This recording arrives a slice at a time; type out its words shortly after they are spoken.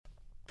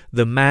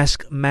The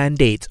mask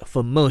mandate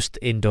for most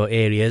indoor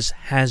areas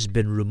has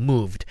been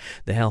removed.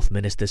 The health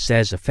minister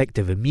says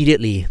effective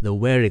immediately, the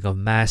wearing of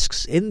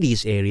masks in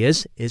these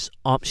areas is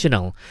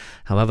optional.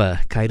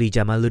 However, Khairi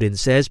Jamaluddin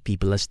says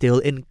people are still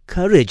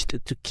encouraged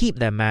to keep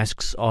their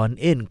masks on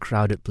in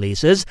crowded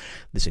places.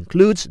 This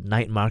includes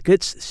night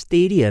markets,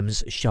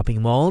 stadiums,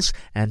 shopping malls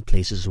and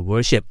places of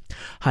worship.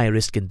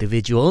 High-risk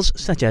individuals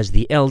such as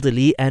the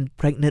elderly and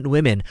pregnant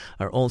women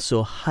are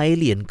also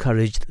highly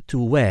encouraged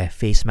to wear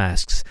face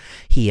masks.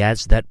 He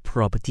adds that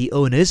property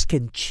owners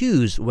can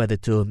choose whether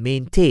to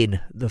maintain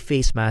the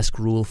face mask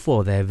rule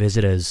for their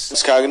visitors.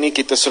 Sekarang ni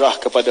kita serah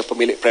kepada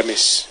pemilik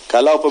premis.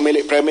 Kalau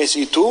pemilik premis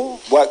itu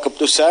buat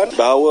keputusan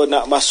bahawa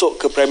nak masuk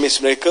ke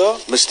premis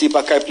mereka mesti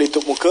pakai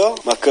pelitup muka,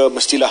 maka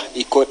mestilah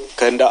ikut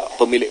kehendak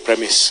pemilik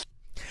premis.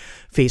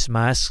 Face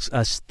masks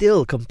are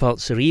still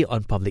compulsory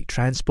on public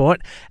transport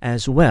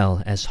as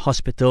well as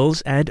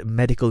hospitals and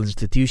medical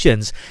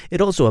institutions. It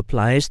also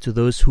applies to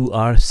those who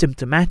are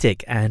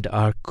symptomatic and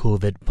are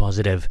COVID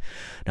positive.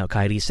 Now,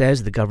 Khairi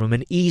says the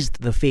government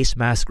eased the face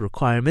mask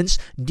requirements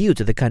due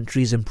to the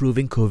country's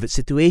improving COVID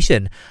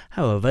situation.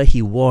 However,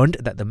 he warned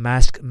that the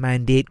mask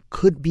mandate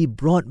could be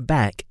brought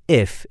back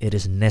if it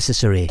is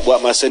necessary.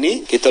 Buat masa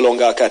ni kita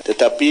longgarkan,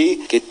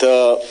 tetapi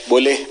kita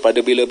boleh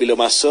pada bila-bila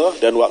masa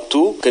dan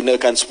waktu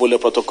kenakan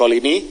semula protokol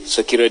ini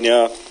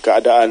sekiranya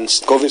keadaan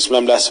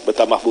COVID-19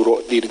 bertambah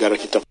buruk di negara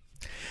kita.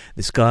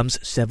 This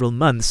comes several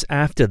months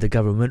after the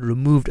government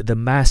removed the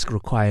mask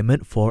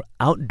requirement for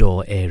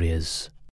outdoor areas.